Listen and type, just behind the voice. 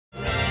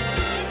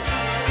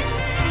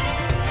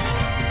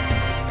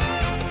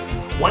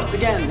Once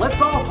again,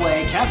 let's all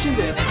play Caption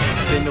This and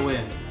Spin to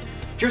Win.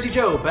 Jersey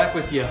Joe back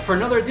with you for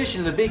another edition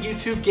of the big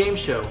YouTube game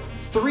show.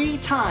 3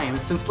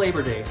 times since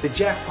Labor Day, the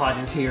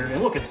jackpot is here,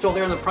 and look, it's still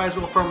there in the prize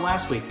wheel from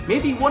last week.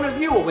 Maybe one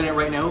of you will win it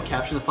right now.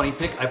 Caption the funny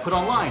pick I put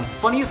online.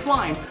 Funniest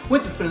line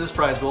wins the spin of this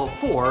prize wheel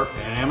for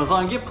an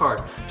Amazon gift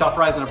card. Top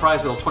prize in a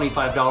prize wheel is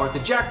 $25. The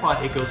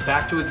jackpot, it goes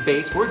back to its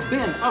base where it's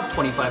been up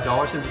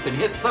 $25 since it's been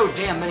hit so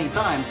damn many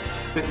times.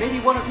 But maybe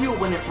one of you will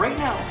win it right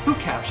now who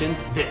captioned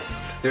this.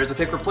 There's a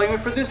pick we're playing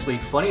with for this week.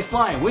 Funniest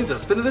line wins a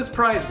spin of this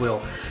prize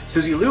wheel.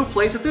 Susie Lou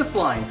plays with this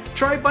line.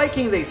 Try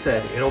biking, they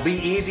said. It'll be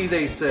easy,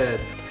 they said.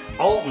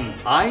 Alton,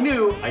 I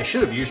knew I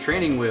should have used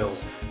training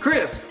wheels.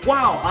 Chris,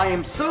 wow, I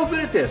am so good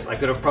at this. I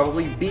could have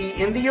probably be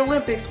in the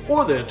Olympics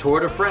or the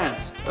Tour de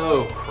France.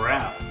 Oh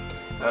crap.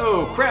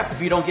 Oh crap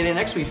if you don't get in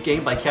next week's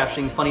game by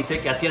captioning funny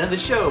pick at the end of the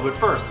show. But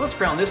first, let's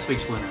crown this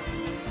week's winner.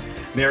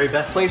 Mary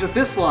Beth plays with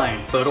this line.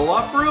 Photo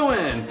op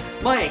ruin.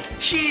 Mike,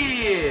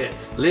 shit.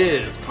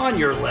 Liz, on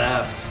your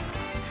left.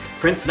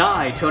 Prince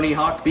Nye, Tony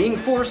Hawk being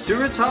forced to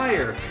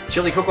retire.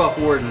 Chili Cook-Off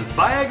Warden,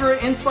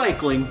 Viagra and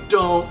cycling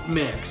don't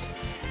mix.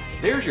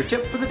 There's your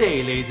tip for the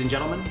day, ladies and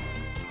gentlemen.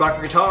 Rock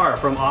your guitar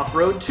from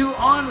off-road to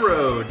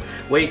on-road.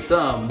 Weigh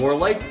some, more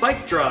like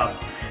bike drop.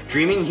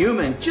 Dreaming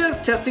human,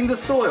 just testing the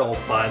soil,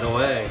 by the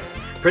way.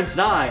 Prince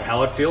Nye,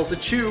 how it feels to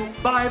chew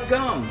 5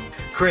 gum.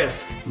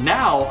 Chris,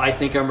 now I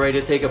think I'm ready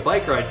to take a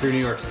bike ride through New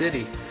York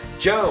City.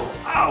 Joe,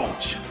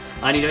 ouch.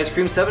 I need ice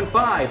cream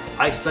 7.5.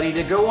 I study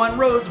to go on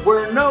roads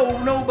where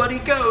nobody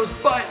goes,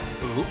 but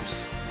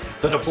oops.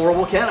 The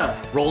deplorable Kenna,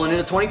 rolling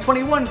into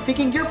 2021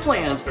 thinking your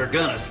plans are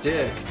gonna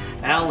stick.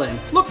 Alan,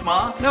 look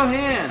ma, no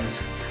hands.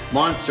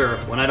 Monster,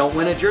 when I don't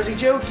win a Jersey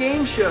Joe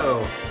game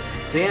show.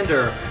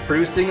 Xander,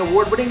 producing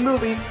award-winning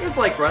movies is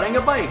like riding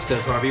a bike,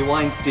 says Harvey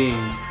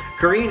Weinstein.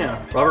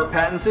 Karina, Robert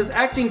Pattinson's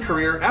acting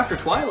career after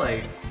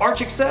Twilight.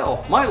 Arch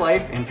Excel, my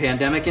life in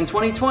pandemic in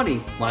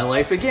 2020. My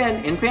life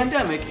again in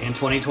pandemic in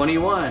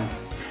 2021.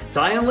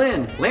 Zion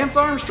Lynn, Lance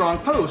Armstrong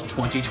post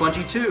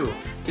 2022.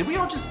 Did we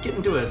all just get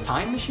into a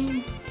time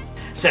machine?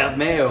 Sav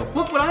Mayo,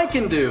 look what I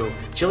can do.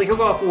 Chili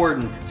Cook-Off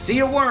Warden, see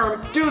a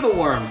worm, do the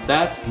worm.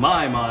 That's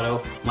my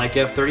motto. Mike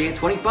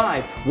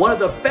F3825, one of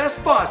the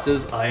best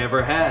bosses I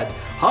ever had.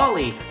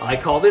 Holly, I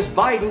call this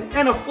Biden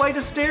and a flight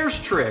of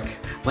stairs trick.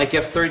 Mike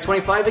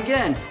F3025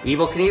 again,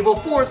 Evel Knievel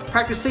 4th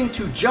practicing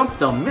to jump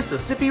the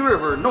Mississippi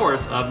River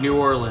north of New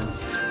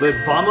Orleans. But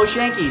Vamos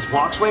Yankees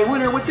walks away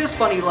winner with this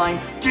funny line,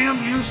 damn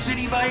you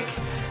city bike.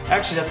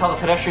 Actually, that's how the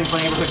pedestrians in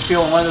the neighborhood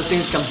feel when one of those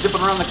things comes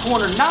zipping around the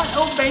corner, not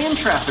obeying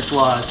traffic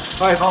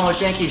laws. All right,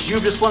 Vamos Yankees,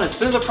 you've just won a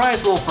spin of the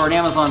prize wheel for an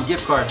Amazon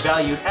gift card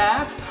valued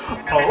at,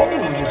 oh,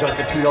 you got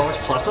the $2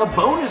 plus a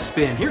bonus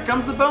spin. Here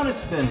comes the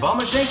bonus spin.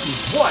 Vamos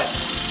Yankees, what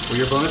will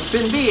your bonus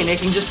spin be? And they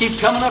can just keep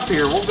coming up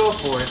here. We'll go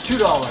for it. $2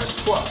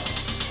 plus.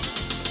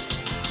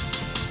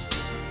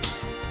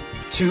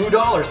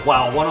 $2.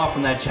 Wow, one off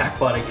from that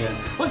jackpot again.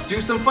 Let's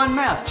do some fun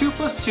math. 2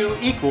 plus 2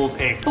 equals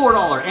a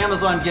 $4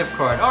 Amazon gift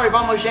card. All right,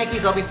 Vamos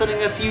Yankees, I'll be sending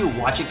that to you.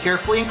 Watch it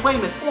carefully and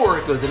claim it, or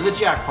it goes into the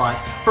jackpot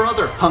for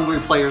other hungry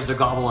players to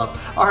gobble up.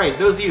 All right,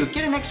 those of you,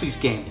 get in next week's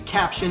game.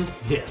 Caption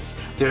this.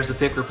 There's the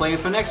pick we're playing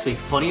for next week.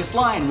 Funniest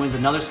line wins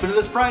another spin of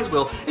this prize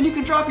wheel, and you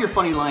can drop your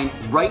funny line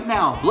right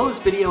now below this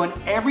video, and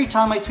every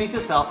time I tweet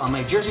this out on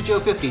my Jersey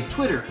Joe 50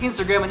 Twitter,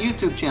 Instagram, and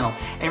YouTube channel,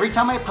 every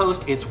time I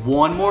post, it's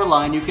one more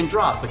line you can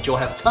drop, but you'll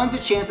have tons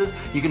of chances.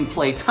 You can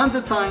play tons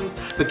of times,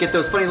 but get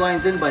those funny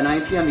lines in by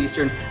 9 p.m.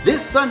 Eastern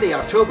this Sunday,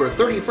 October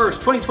 31st,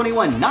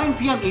 2021, 9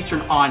 p.m. Eastern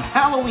on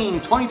Halloween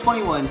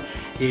 2021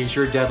 is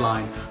your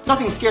deadline.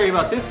 Nothing scary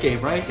about this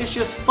game, right? It's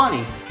just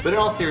funny. But in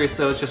all seriousness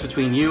though, it's just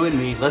between you and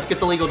me. Let's get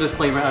the legal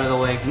disclaimer out of the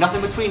way. Nothing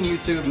between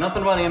YouTube,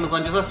 nothing about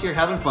Amazon, just us here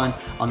having fun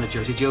on the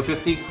Jersey Joe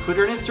 50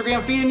 Twitter and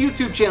Instagram feed and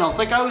YouTube channels.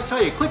 Like I always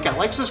tell you, click that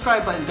like,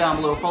 subscribe button down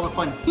below for all the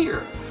fun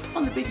here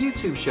on the big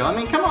YouTube show. I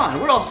mean, come on,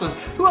 who else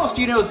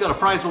do you know has got a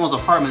prize wheel in his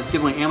apartment that's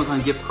giving away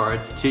Amazon gift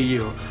cards to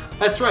you?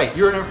 That's right,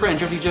 you're our friend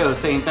Jersey Joe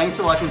saying thanks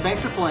for watching,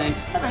 thanks for playing.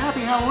 Have a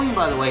happy Halloween,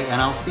 by the way, and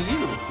I'll see you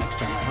next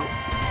time, I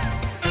hope.